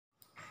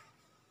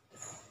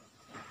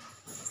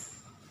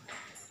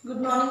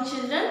Good morning,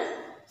 children.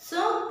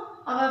 So,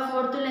 our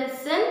fourth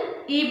lesson,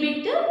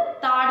 E-bit,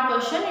 third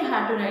question you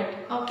have to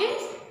write. Okay?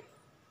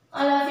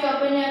 All of you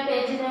open your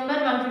page number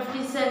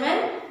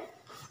 157.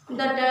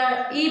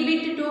 That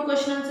E-bit 2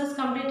 question answers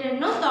completed.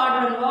 No,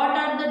 third one. What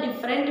are the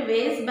different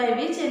ways by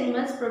which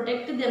animals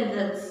protect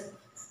themselves?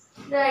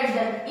 Write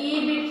that.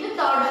 E-bit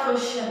third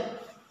question.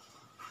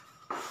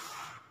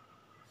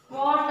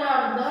 What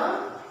are the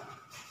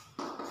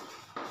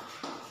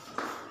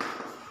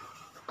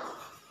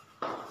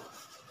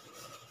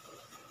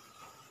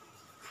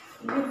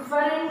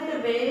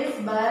different ways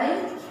by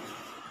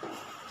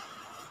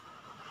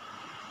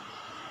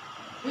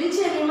which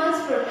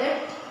animals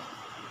protect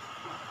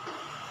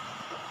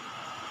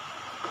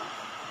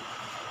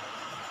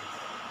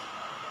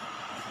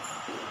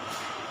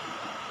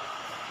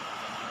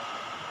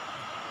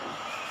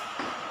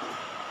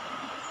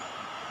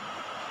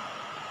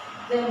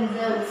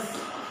themselves?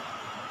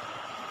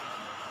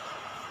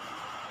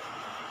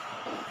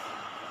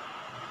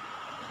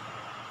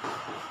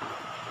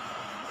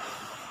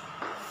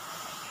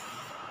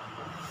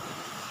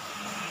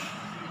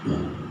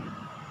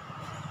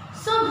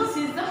 So this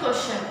is the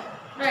question.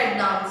 Write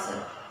the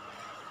answer.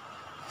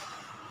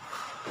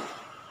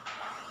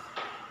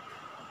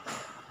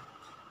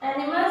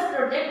 Animals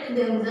protect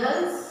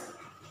themselves.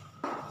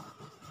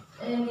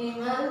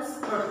 Animals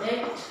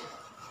protect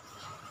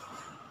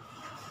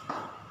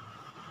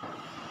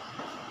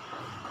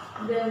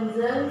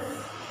themselves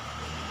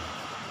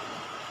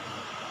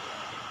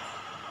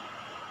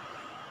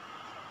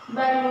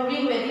by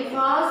moving very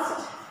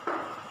fast,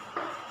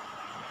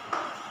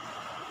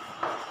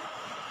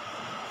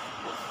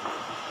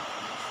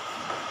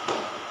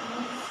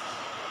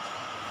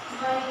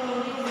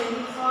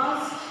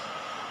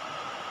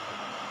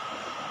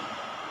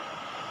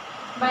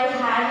 by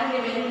having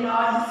a very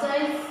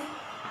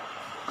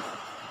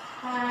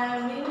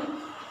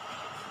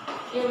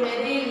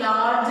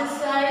large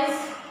size,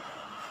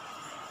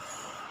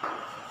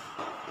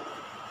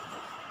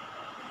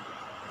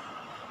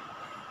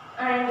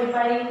 and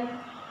by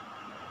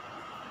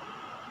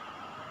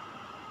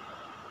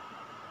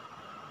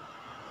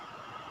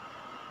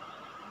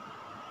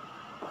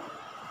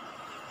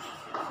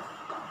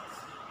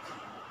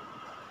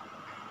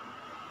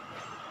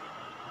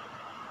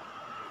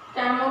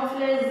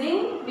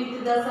camouflaging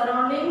with the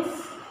surroundings,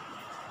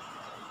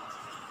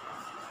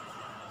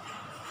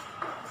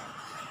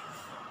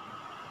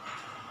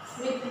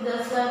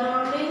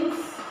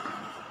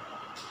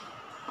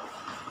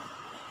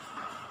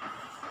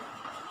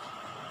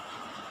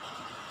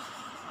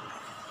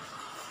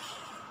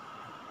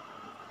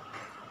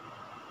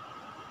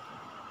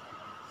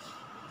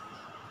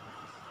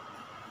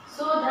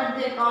 so that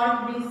they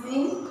can't be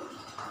seen,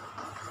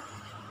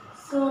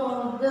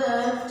 so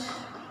that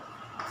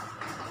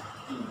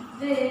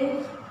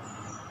they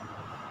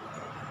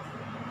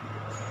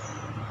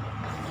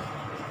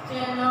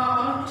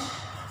cannot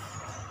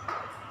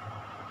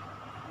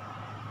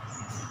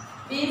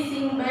be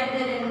seen by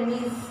their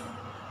enemies.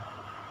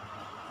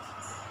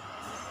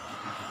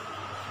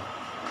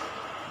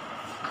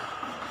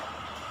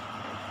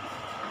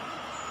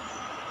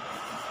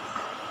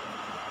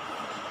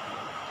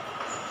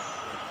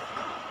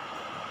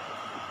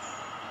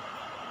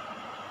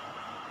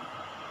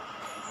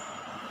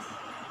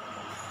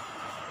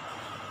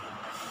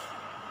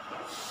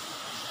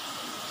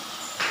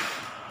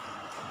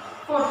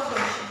 Fourth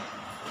question.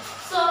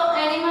 So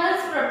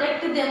animals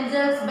protect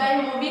themselves by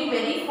moving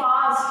very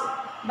fast,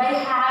 by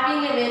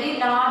having a very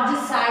large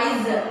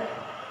size,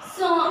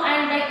 so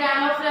and by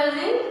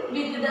camouflaging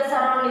with the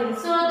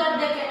surroundings, so that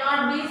they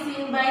cannot be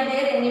seen by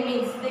their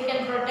enemies. They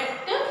can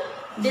protect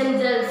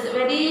themselves.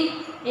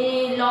 Very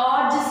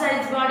large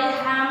size body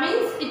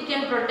means it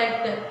can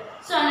protect.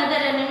 So another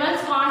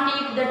animals can't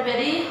eat that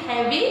very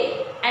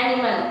heavy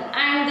animal,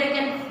 and they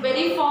can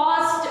very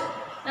fast.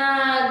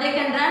 They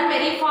can run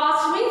very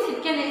fast means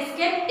it can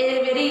escape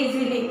very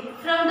easily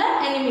from the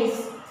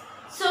enemies.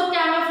 So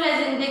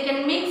camouflaging, they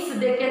can mix,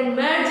 they can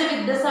merge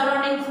with the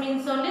surroundings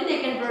means only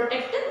they can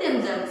protect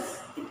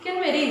themselves. It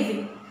can very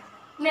easy.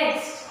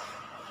 Next,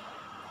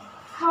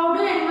 how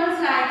do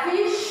animals like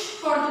fish?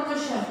 Fourth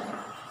question.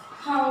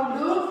 How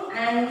do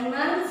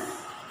animals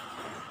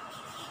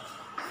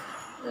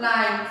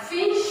like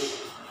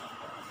fish,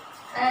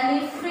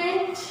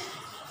 elephant,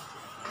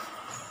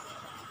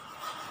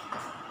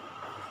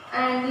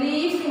 and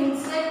leaf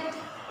insect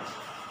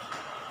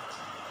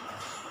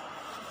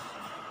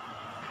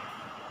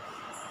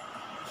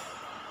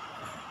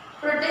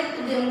protect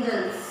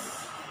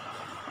themselves?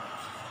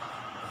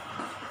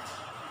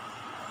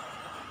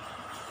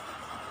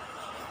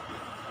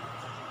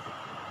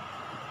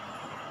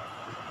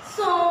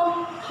 So,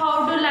 how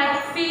do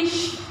like fish,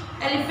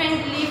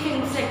 elephant, leaf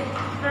insect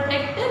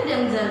protect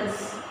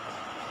themselves?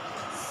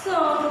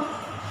 So,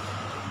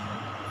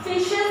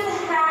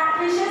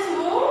 fishes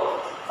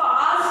move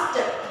fast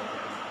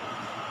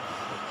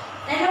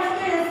enough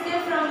to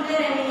escape from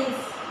their enemies.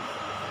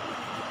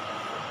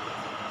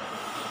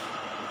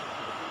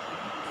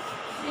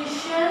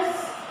 Fishes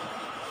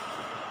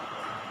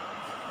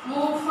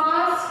move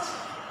fast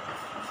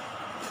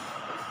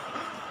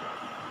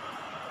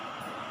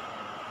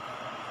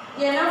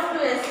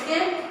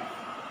escape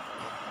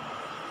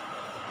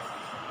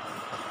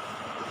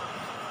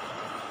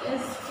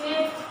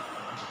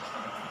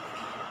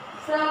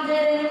from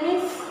their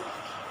enemies,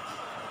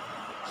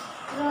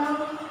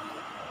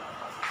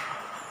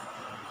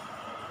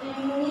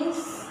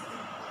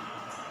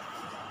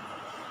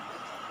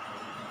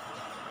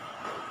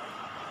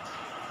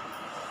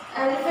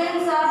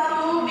 Elephants are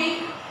too big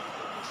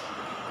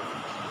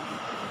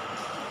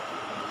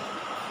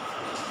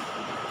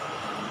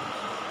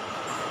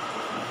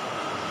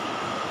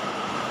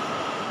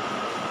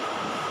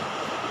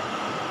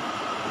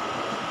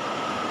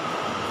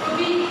to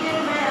be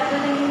eaten by other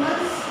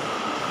animals.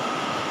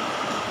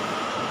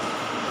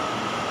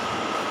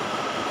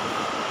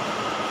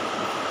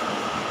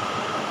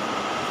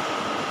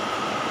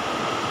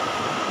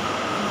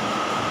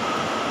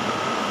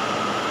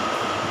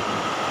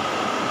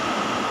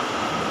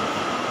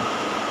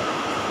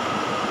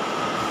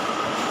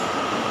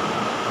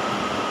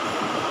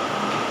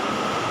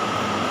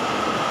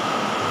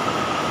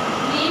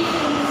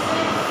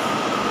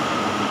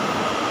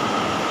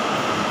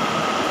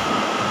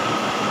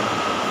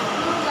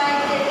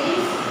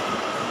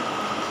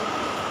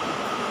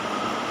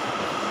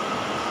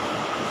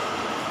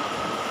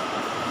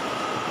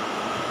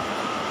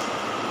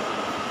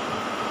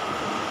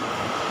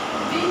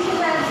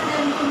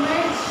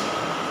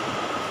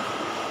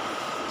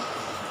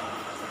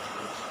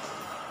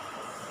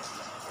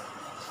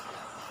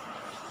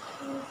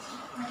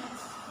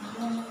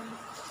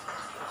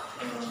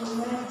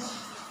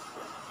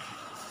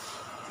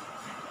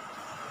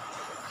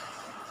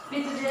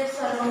 With their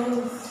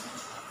surroundings.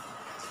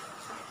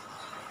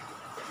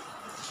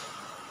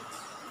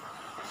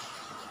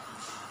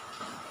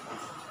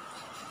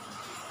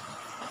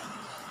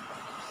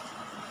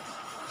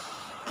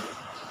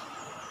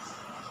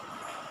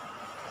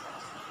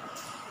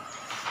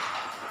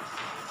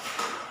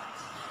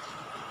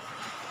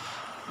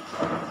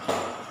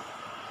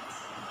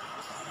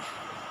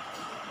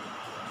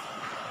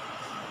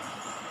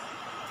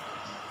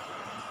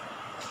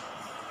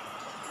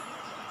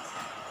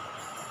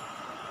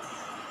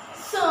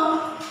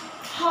 So,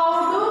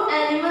 how do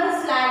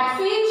animals like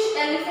fish,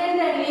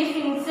 elephant and leaf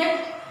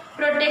insect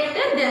protect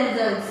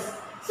themselves?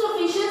 So,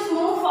 fishes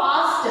move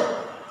fast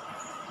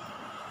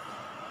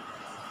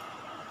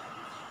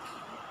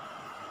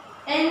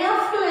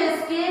enough to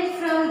escape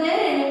from their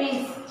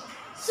enemies.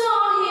 So,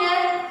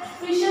 here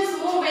fishes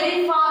move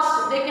very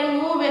fast. They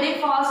can move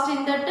very fast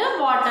in that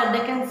water.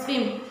 They can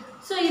swim.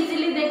 So,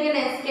 easily they can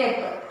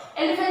escape.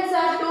 Elephants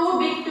are too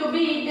big to be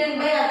eaten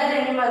by other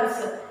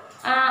animals.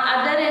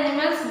 Other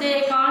animals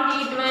they can't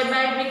eat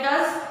by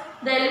because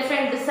the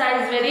elephant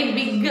size very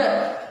big.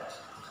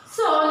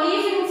 So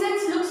leaf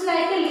insects looks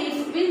like a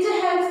leaf which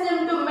helps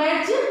them to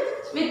merge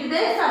with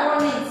their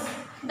surroundings.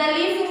 The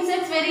leaf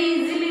insects very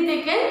easily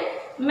they can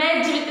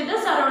merge with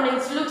the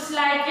surroundings. Looks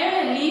like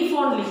a leaf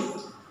only.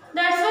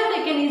 That's why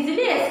they can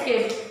easily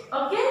escape.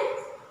 Okay.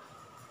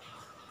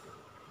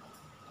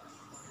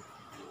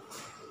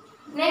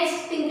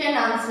 Next, think and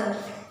answer.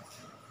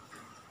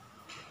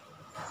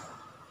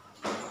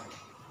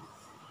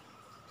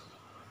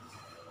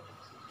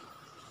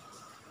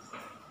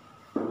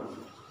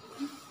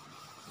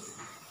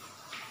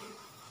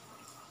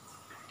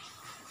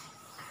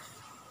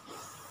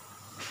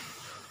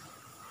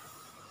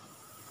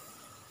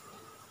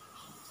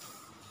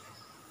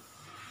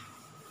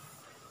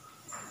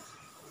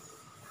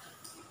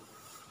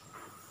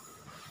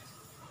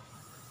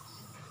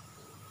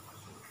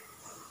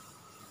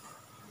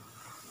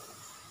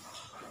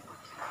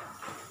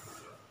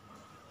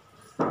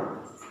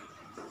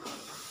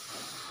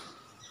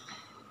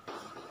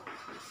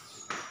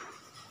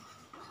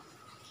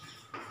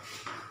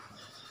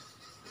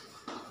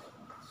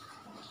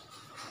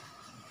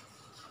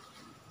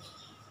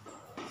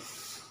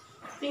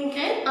 Think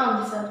and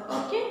answer.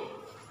 Okay.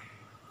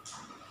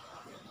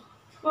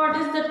 What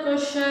is the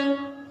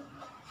question?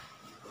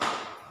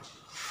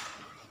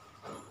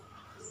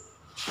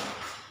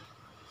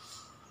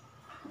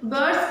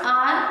 Birds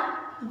are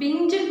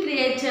winged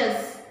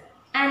creatures.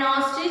 An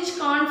ostrich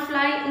can't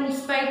fly in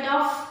spite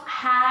of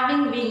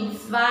having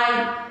wings.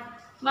 Why?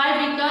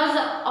 Why? Because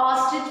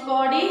ostrich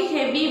body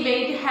heavy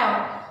weight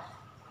have.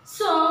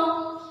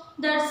 So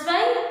that's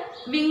why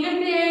winged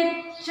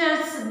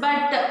creatures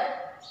but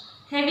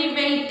heavy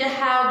weight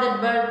have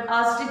that bird,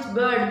 ostrich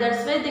bird.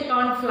 That's why they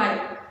can't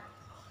fly.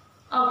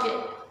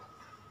 Okay.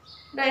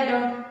 Write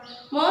down.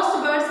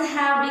 Most birds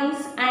have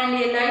wings and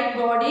a light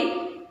body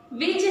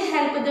which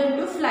help them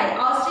to fly.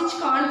 Ostrich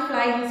can't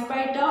fly in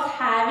spite of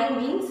having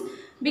wings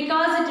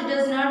because it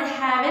does not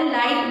have a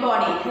light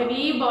body.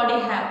 Heavy body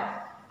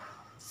have.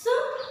 So,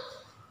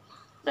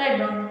 write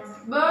down.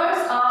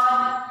 Birds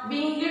are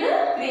winged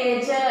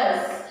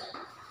creatures.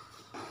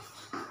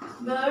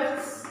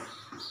 Birds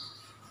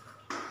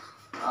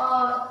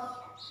are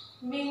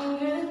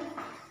winged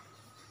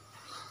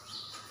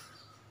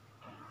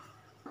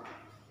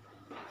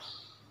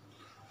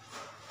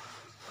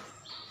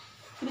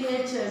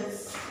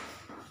creatures.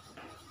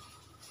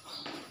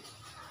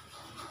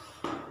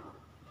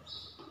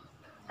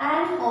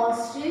 An ostrich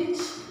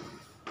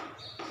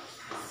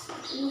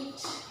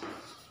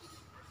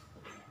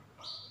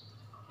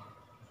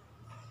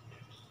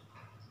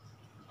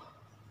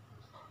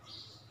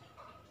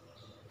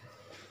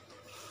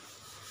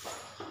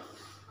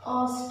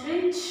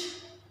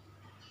Ostrich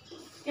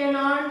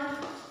cannot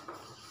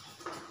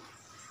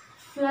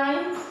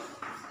fly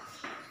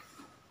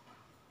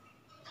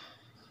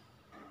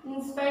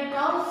in spite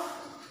of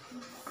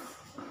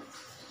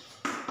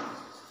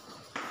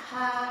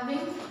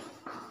having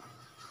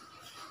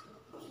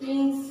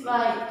wings.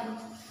 Why?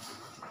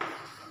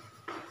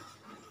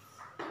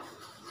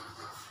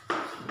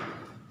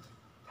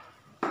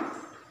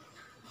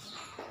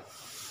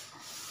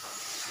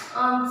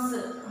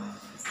 Answer.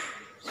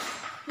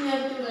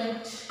 Here to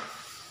write.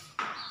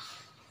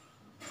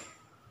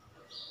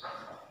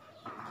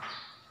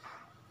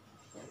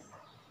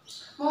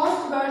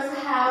 Most birds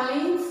have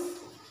wings.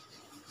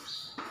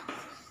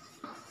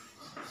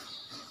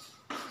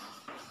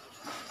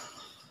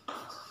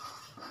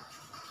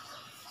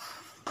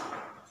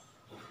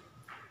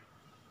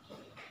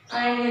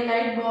 And a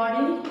light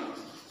body.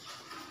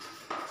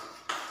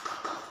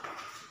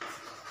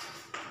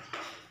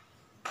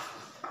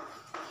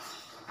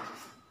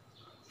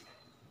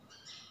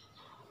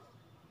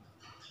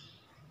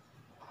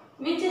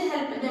 Which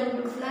help them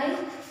to fly.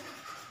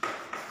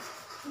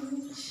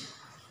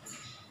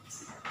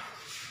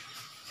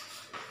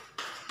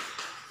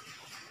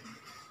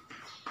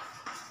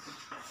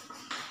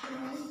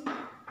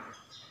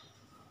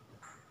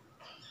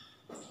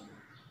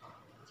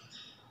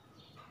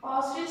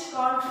 Ostrich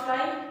can't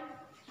fly.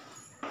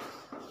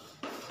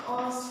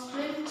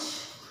 Ostrich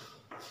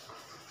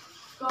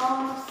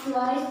can't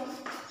fly.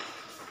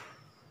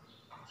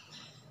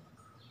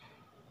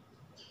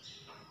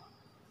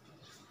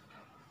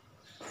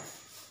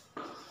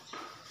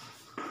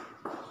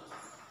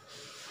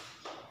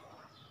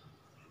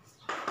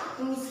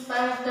 In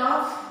spite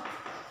of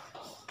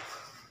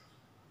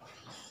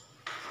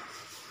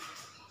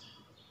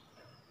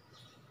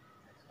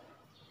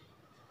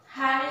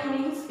having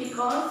wings,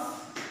 because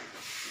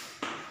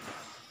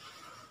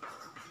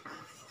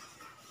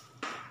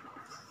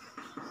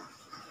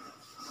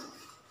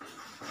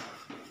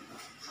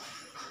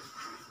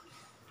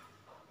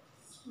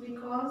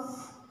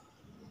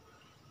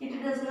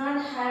it does not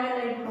have a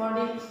light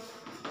body.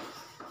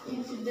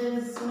 It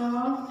does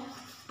not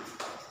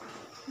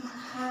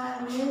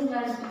have a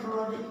light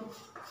body.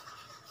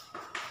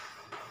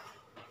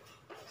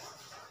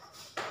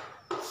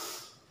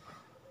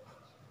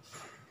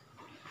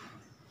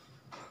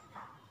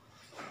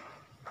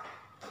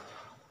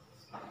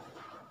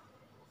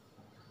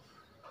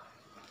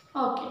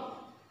 Okay.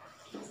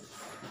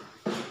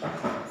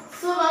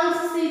 So once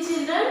see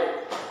children.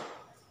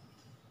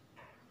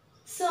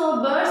 So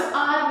birds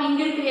are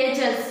winged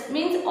creatures,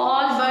 means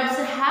all birds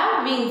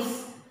have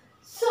wings.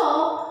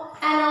 So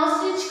an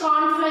ostrich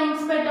can't fly in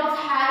spite of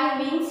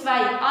having wings.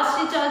 Why?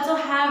 Ostrich also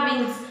have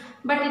wings,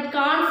 but it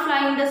can't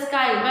fly in the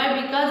sky.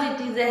 Why? Because it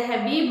is a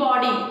heavy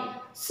body.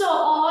 So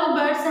all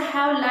birds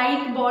have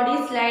light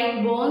bodies,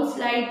 light bones,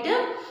 light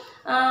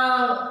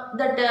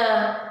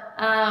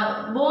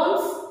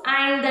bones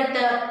and that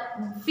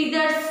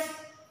feathers,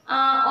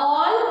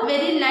 all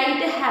very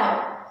light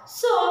have.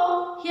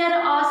 So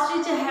here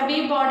ostrich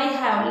heavy body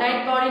have,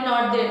 light body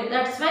not there.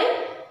 That's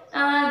why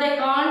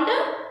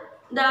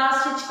the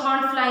ostrich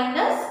can't fly in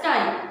the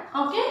sky.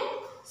 Okay.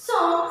 So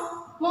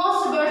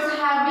most birds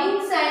have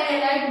wings and a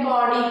light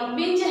body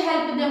which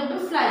help them to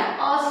fly.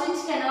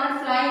 Ostrich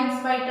cannot fly in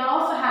spite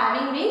of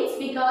having wings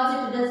because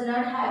it does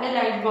not have a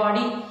light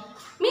body.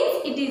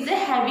 Means it is a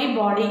heavy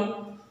body.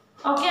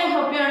 Okay, I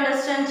hope you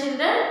understand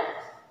children.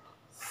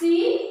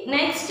 See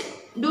next,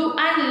 do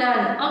and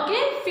learn.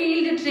 Okay,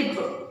 field trip.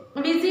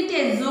 Visit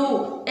a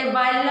zoo, a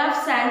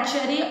wildlife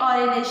sanctuary or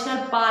a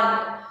national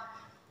park.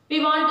 We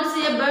want to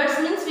see a birds,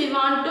 means we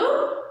want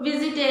to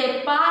visit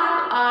a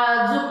park,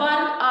 zoo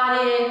park or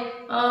a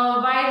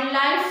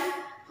wildlife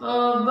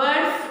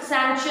bird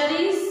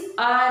sanctuaries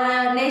or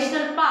a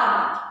national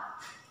park.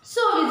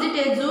 So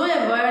visit a zoo,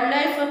 a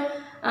wildlife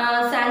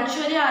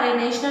sanctuary or a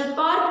national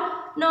park.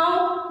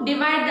 Now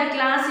divide the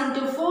class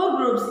into 4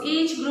 groups.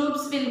 Each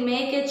groups will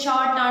make a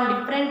chart on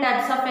different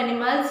types of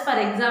animals. For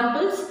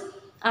examples,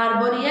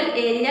 arboreal,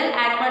 aerial,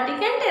 aquatic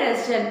and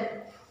terrestrial.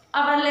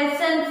 Our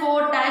lesson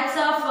 4 types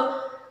of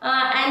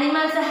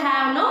animals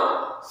have,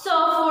 no?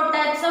 So 4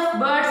 types of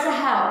birds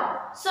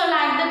have. So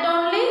like that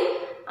only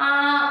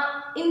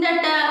in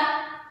that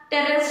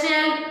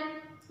terrestrial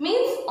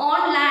means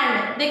on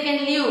land they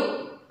can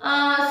live.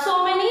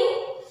 So many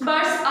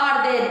birds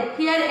are there.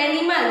 Here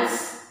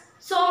animals.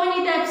 So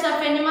many types of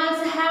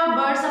animals have,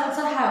 birds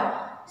also have.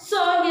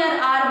 So here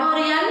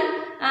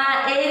arboreal,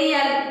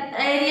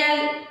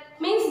 aerial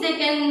means they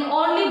can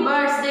only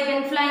birds, they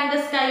can fly in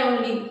the sky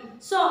only.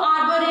 So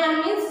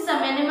arboreal means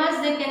some animals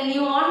they can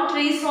live on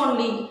trees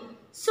only.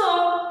 So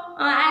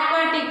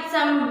aquatic,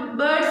 some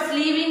birds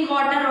live in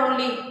water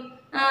only,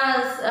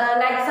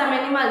 like some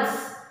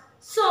animals.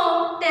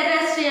 So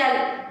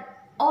terrestrial,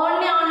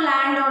 only on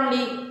land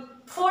only.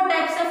 4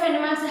 types of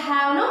animals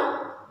have, no?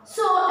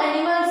 So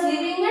animals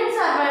living and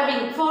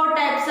surviving. 4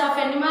 types of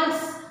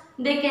animals,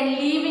 they can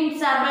live and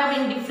survive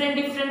in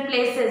different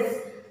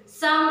places.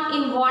 Some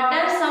in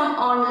water, some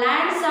on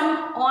land,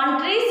 some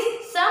on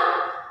trees,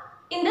 some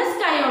in the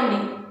sky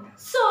only.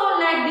 So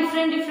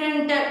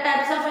different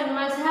types of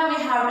animals we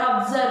have to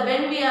observe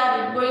when we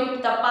are going to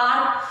the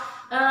park.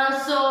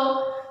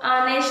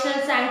 National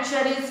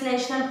sanctuaries,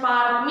 national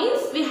park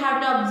means we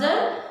have to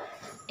observe.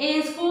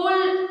 In school,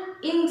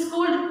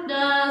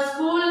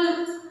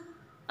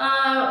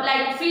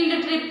 like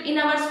field trip, in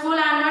our school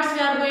onwards we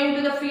are going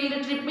to the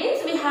field trip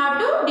means we have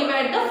to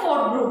divide the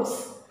 4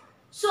 groups.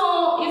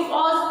 So if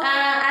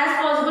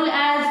as possible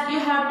as you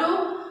have to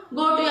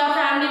go to your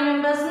family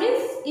members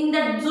means in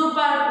the zoo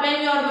park,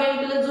 when you are going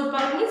to the zoo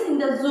park means in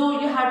the zoo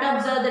you have to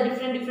observe the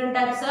different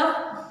types of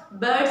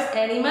birds,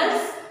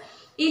 animals,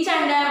 each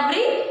and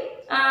every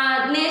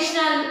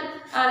national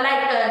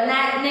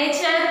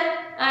nature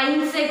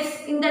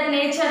insects. In that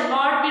nature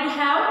what we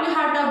have, you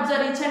have to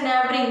observe each and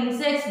every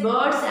insects,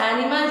 birds,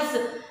 animals,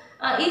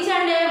 each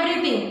and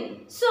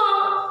everything. So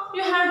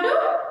you have to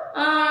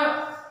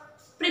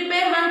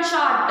prepare one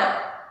chart,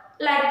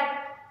 like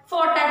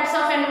 4 types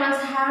of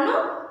animals have,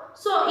 no?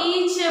 So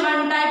each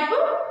one type,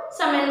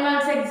 some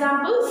animals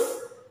examples,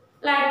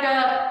 like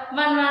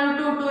 1,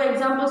 2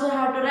 examples you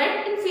have to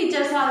write. In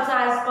features also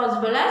as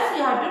possible as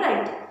you have to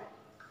write.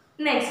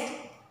 Next,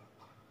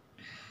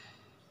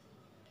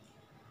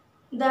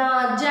 the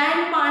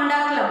Giant Panda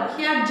Club.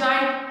 Here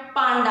Giant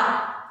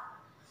Panda.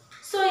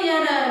 So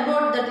here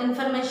about that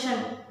information.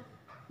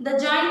 The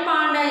giant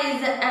panda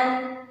is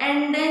an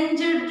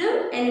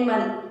endangered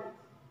animal.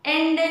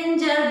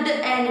 Endangered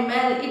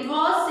animal. It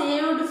was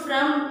saved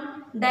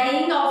from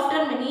dying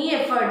after many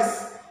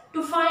efforts.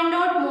 To find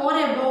out more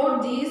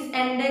about this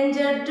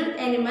endangered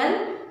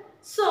animal,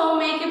 so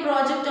make a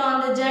project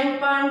on the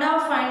giant panda.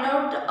 Find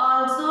out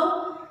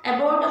also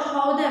about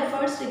how the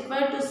efforts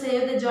required to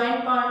save the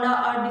giant panda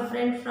are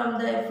different from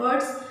the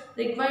efforts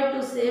required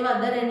to save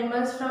other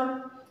animals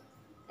from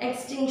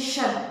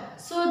extinction.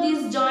 So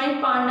these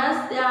giant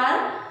pandas, they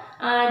are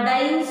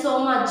dying so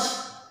much.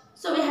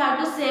 So we have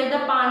to save the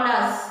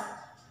pandas.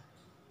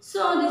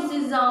 So this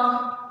is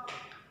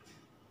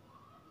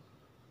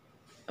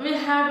we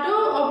have to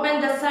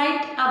open the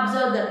site,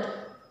 observe that.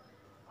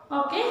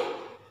 Okay.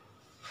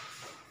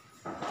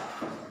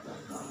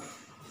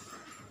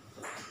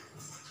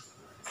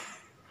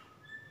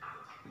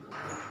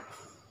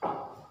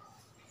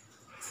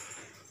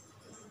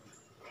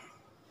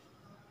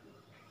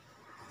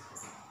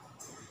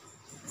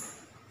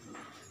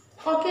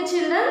 Okay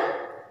children,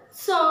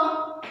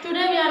 so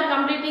today we are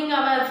completing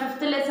our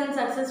 5th lesson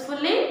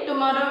successfully.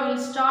 Tomorrow we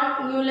will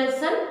start new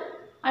lesson.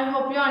 I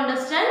hope you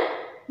understand.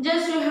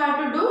 Just you have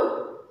to do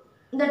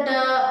that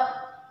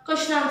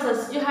question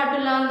answers. You have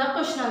to learn the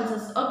question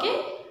answers. Okay,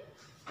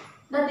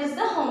 that is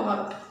the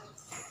homework.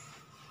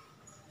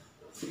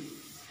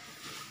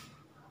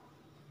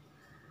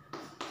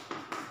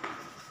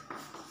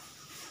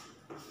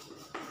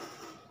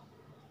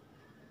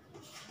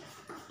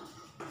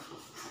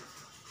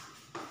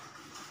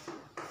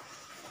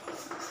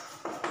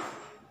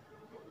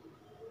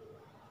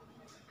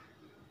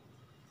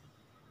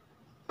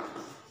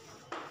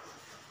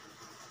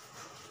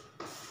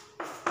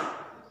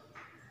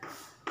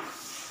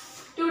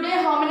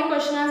 How many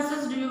question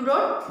answers do you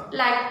wrote?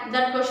 Like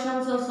that question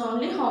answers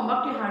only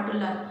homework you have to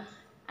learn,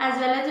 as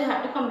well as you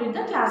have to complete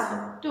the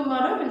classwork.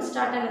 Tomorrow we'll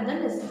start another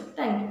lesson.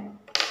 Thank you.